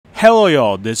Hello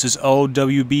y'all, this is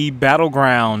OWB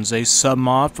Battlegrounds, a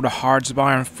sub-mod for the Hearts of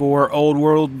Iron 4 Old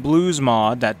World Blues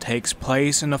mod that takes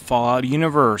place in the Fallout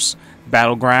universe.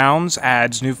 Battlegrounds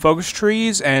adds new focus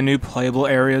trees and new playable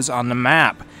areas on the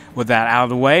map. With that out of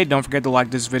the way, don't forget to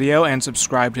like this video and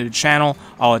subscribe to the channel.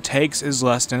 All it takes is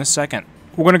less than a second.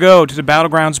 We're going to go to the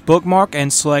Battlegrounds bookmark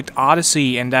and select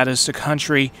Odyssey, and that is the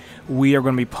country we are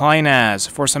going to be playing as.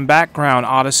 For some background,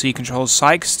 Odyssey controls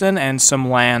Sykeston and some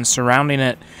land surrounding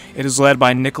it. It is led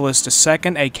by Nicholas II,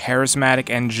 a charismatic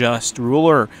and just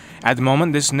ruler. At the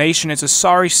moment, this nation is a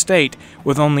sorry state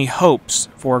with only hopes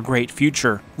for a great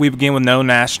future. We begin with no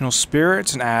national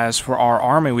spirits, and as for our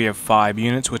army, we have 5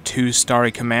 units with 2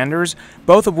 starry commanders,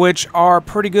 both of which are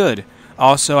pretty good.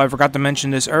 Also, I forgot to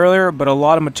mention this earlier, but a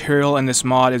lot of material in this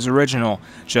mod is original,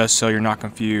 just so you're not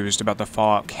confused about the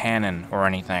Fallout canon or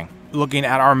anything. Looking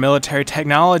at our military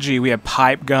technology, we have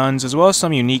pipe guns as well as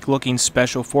some unique looking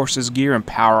special forces gear and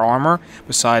power armor.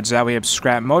 Besides that, we have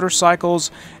scrap motorcycles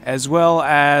as well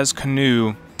as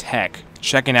canoe tech.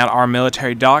 Checking out our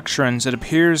military doctrines, it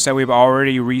appears that we've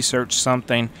already researched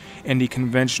something in the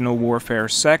conventional warfare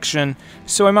section,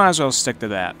 so we might as well stick to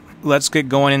that. Let's get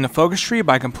going in the focus tree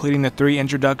by completing the 3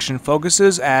 introduction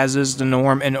focuses, as is the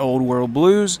norm in Old World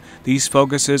Blues. These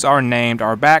focuses are named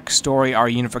our backstory, our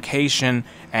unification,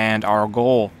 and our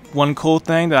goal. One cool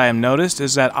thing that I have noticed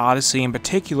is that Odyssey in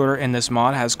particular in this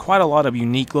mod has quite a lot of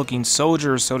unique looking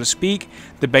soldiers, so to speak.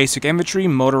 The basic infantry,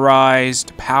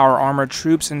 motorized, power armor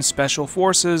troops, and special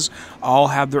forces all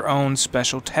have their own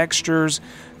special textures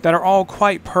that are all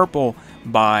quite purple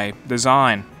by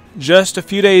design. Just a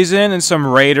few days in and some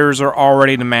raiders are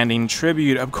already demanding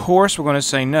tribute. Of course we're going to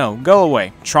say no. Go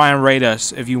away. Try and raid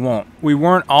us if you want. We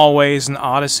weren't always an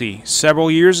Odyssey.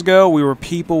 Several years ago we were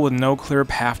people with no clear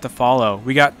path to follow.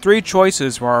 We got 3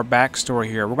 choices for our backstory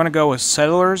here. We're going to go with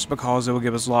settlers because it will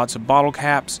give us lots of bottle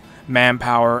caps,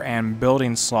 manpower, and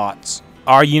building slots.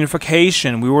 Our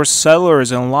unification, we were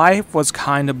settlers and life was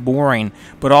kind of boring,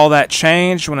 but all that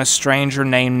changed when a stranger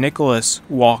named Nicholas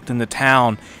walked into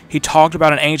town. He talked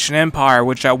about an ancient empire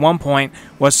which at one point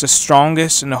was the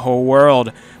strongest in the whole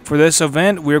world. For this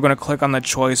event, we are going to click on the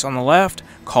choice on the left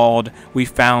called We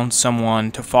Found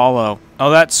Someone to Follow.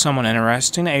 Oh, that's someone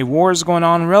interesting. A war is going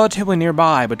on relatively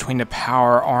nearby between the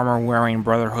power armor wearing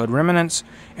Brotherhood remnants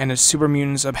and the super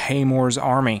mutants of Haymore's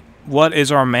army. What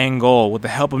is our main goal? With the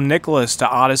help of Nicholas, the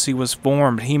Odyssey was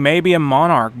formed. He may be a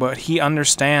monarch, but he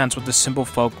understands what the simple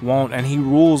folk want, and he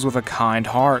rules with a kind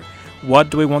heart.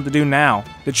 What do we want to do now?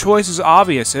 The choice is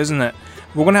obvious, isn't it?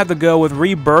 We're going to have to go with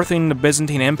rebirthing the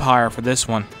Byzantine Empire for this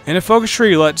one. In the focus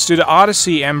tree, let's do the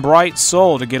Odyssey and Bright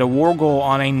Soul to get a war goal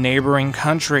on a neighboring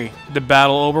country. The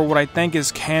battle over what I think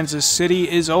is Kansas City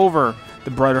is over.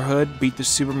 The Brotherhood beat the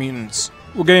super mutants.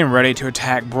 We're getting ready to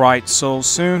attack Bright Soul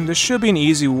soon. This should be an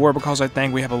easy war because I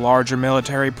think we have a larger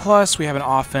military, plus we have an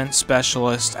offense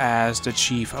specialist as the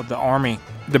chief of the army.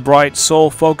 The Bright Soul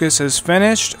focus is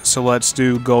finished, so let's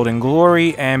do Golden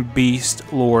Glory and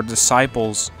Beast Lord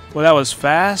Disciples. Well, that was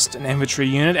fast. An infantry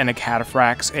unit and a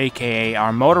cataphracts, aka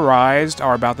our motorized,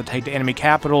 are about to take the enemy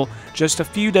capital just a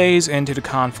few days into the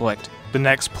conflict. The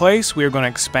next place we are going to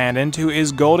expand into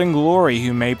is Golden Glory,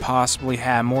 who may possibly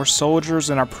have more soldiers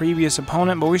than our previous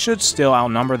opponent, but we should still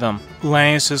outnumber them.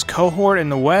 Lannis's cohort in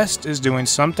the west is doing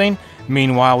something.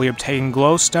 Meanwhile, we have taken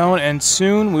Glowstone, and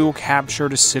soon we will capture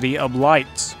the City of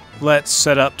Lights. Let's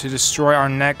set up to destroy our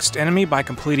next enemy by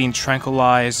completing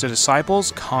Tranquilize the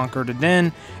Disciples, Conquer the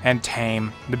Den, and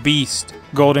Tame the Beast.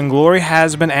 Golden Glory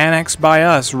has been annexed by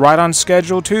us, right on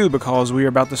schedule too, because we are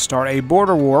about to start a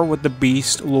border war with the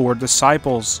Beast Lord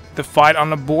Disciples. The fight on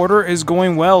the border is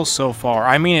going well so far.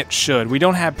 I mean, it should. We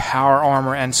don't have power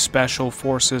armor and special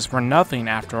forces for nothing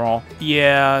after all.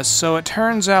 Yeah, so it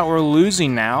turns out we're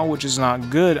losing now, which is not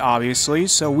good obviously,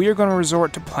 so we are going to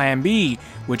resort to Plan B,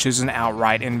 which is an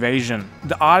outright invasion.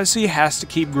 The Odyssey has to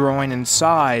keep growing in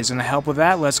size, and to help with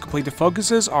that, let's complete the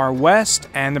focuses, our West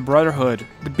and the Brotherhood.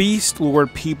 The Beast Lord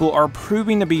people are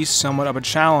proving to be somewhat of a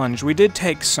challenge. We did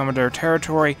take some of their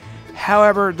territory,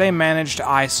 however, they managed to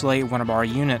isolate one of our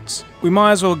units. We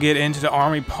might as well get into the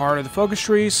army part of the focus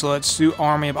tree, so let's do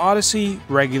Army of Odyssey,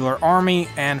 Regular Army,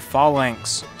 and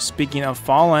Phalanx. Speaking of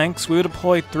Phalanx, we will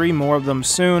deploy 3 more of them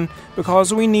soon,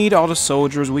 because we need all the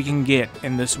soldiers we can get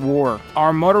in this war.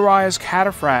 Our motorized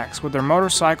cataphracts with their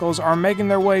motorcycles are making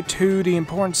their way to the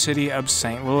important city of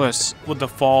St. Louis. With the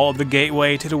fall of the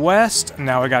gateway to the west,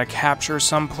 now we gotta capture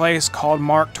some place called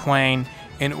Mark Twain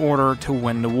in order to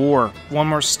win the war. One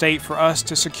more state for us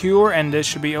to secure and this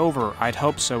should be over. I'd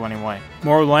hope so anyway.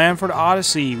 More land for the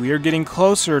Odyssey. We are getting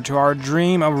closer to our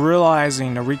dream of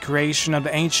realizing the recreation of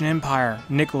the ancient empire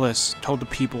Nicholas told the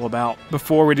people about.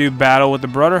 Before we do battle with the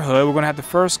Brotherhood, we're going to have to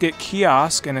first get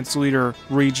Kiosk and its leader,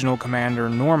 Regional Commander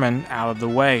Norman, out of the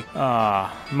way.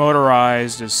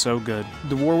 Motorized is so good.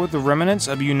 The war with the remnants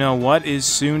of you-know-what is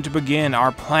soon to begin.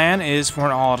 Our plan is for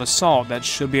an all-out assault that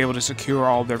should be able to secure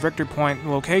all their victory point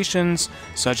locations,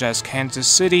 such as Kansas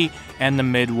City and the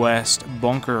Midwest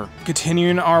Bunker.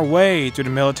 Continuing our way through the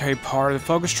military part of the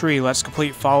focus tree, let's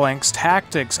complete Phalanx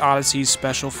Tactics, Odyssey's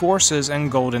Special Forces,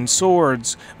 and Golden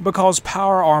Swords, because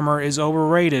power armor is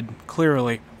overrated,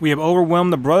 clearly. We have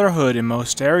overwhelmed the Brotherhood in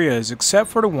most areas, except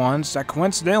for the ones that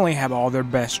coincidentally have all their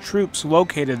best troops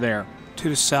located there. To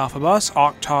the south of us,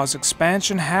 Octaw's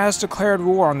expansion has declared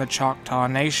war on the Choctaw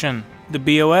Nation. The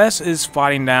BOS is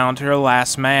fighting down to their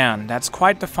last man. That's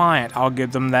quite defiant, I'll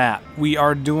give them that. We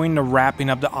are doing the wrapping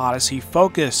of the Odyssey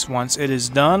focus. Once it is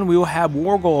done, we will have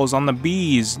war goals on the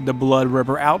B's, the Blood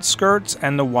River outskirts,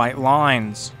 and the White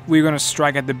Lines. We're going to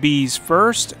strike at the B's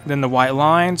first, then the White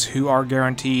Lines, who are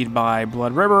guaranteed by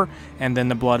Blood River, and then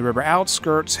the Blood River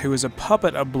outskirts, who is a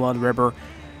puppet of Blood River.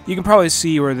 You can probably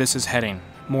see where this is heading.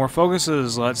 More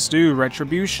focuses, let's do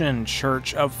Retribution,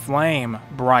 Church of Flame,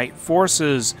 Bright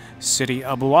Forces, City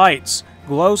of Lights,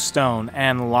 Glowstone,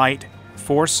 and Light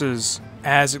Forces.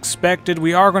 As expected,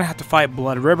 we are going to have to fight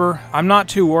Blood River. I'm not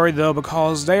too worried though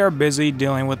because they are busy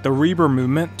dealing with the Reaper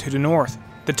movement to the north.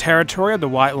 The territory of the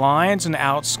White Lines and the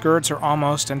outskirts are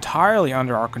almost entirely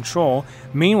under our control.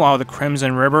 Meanwhile, the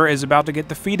Crimson River is about to get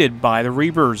defeated by the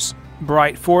Reapers.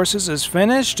 Bright Forces is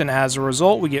finished, and as a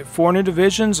result we get 4 new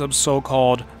divisions of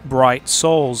so-called Bright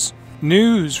Souls.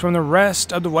 News from the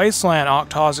rest of the Wasteland.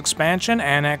 Octaw's expansion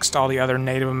annexed all the other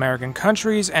Native American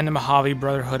countries, and the Mojave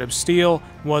Brotherhood of Steel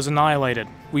was annihilated.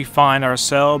 We find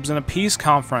ourselves in a peace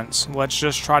conference. Let's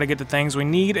just try to get the things we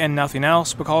need and nothing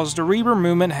else, because the Reaper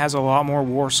movement has a lot more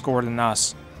war score than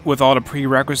us. With all the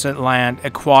prerequisite land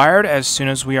acquired as soon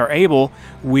as we are able,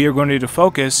 we are going to do the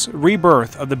focus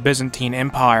rebirth of the Byzantine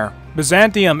Empire.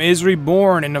 Byzantium is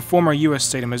reborn in the former U.S.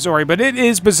 state of Missouri, but it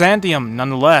is Byzantium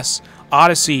nonetheless.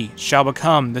 Odyssey shall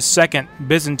become the second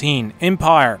Byzantine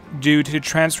Empire. Due to the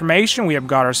transformation, we have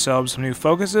got ourselves some new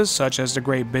focuses, such as the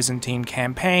Great Byzantine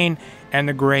Campaign and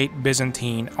the Great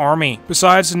Byzantine Army.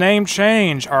 Besides the name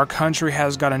change, our country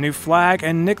has got a new flag,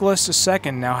 and Nicholas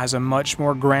II now has a much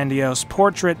more grandiose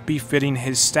portrait befitting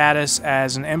his status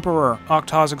as an emperor.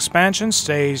 Octaw's expansion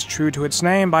stays true to its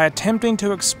name by attempting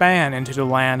to expand into the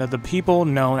land of the people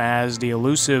known as the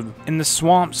Elusive. In the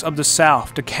swamps of the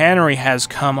south, the cannery has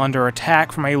come under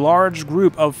attack from a large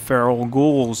group of feral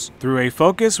ghouls. Through a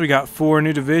focus, we got 4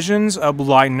 new divisions of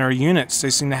Lightner units. They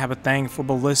seem to have a thing for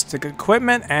ballistic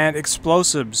equipment and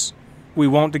explosives. We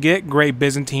want to get Great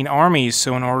Byzantine armies,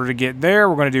 so in order to get there,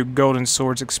 we're going to do Golden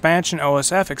Swords expansion,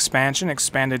 OSF expansion,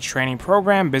 expanded training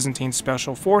program, Byzantine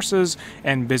Special Forces,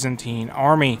 and Byzantine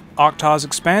Army. Octaw's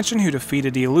expansion, who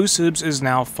defeated the Elusives, is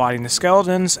now fighting the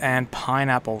Skeletons and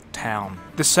Pineapple Town.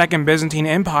 The Second Byzantine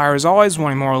Empire is always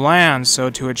wanting more land, so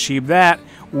to achieve that,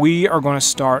 we are going to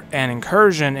start an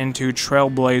incursion into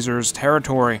Trailblazers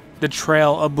territory. The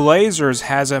Trail of Blazers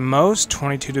has at most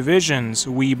 22 divisions.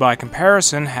 We, by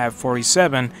comparison, have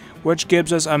 47, which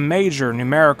gives us a major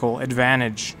numerical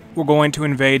advantage. We're going to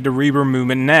invade the Reaper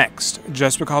movement next,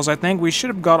 just because I think we should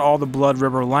have got all the Blood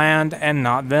River land and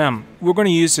not them. We're going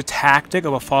to use the tactic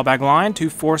of a fallback line to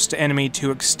force the enemy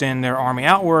to extend their army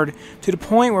outward to the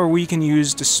point where we can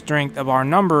use the strength of our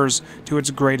numbers to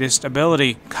its greatest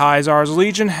ability. Caesar's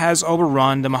legion has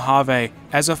overrun the Mojave.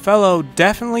 As a fellow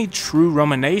definitely true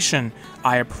Roman nation,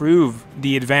 I approve.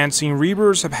 The advancing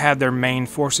Reapers have had their main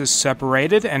forces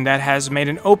separated, and that has made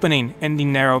an opening in the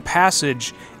narrow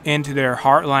passage into their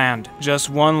heartland. Just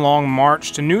one long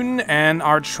march to Newton and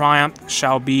our triumph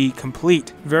shall be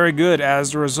complete. Very good.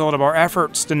 As a result of our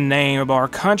efforts, the name of our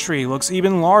country looks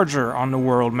even larger on the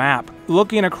world map.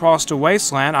 Looking across the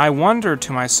wasteland, I wonder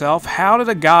to myself, how did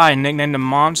a guy nicknamed the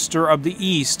Monster of the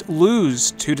East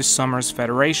lose to the Summers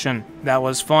Federation? That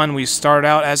was fun. We started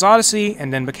out as Odyssey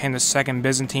and then became the Second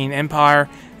Byzantine Empire,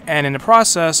 and in the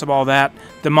process of all that,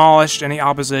 demolished any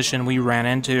opposition we ran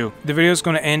into. The video is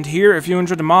going to end here. If you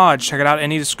enjoyed the mod, check it out in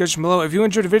the description below. If you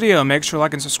enjoyed the video, make sure to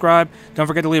like and subscribe. Don't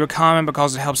forget to leave a comment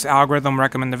because it helps the algorithm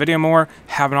recommend the video more.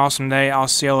 Have an awesome day. I'll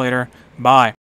see you later. Bye.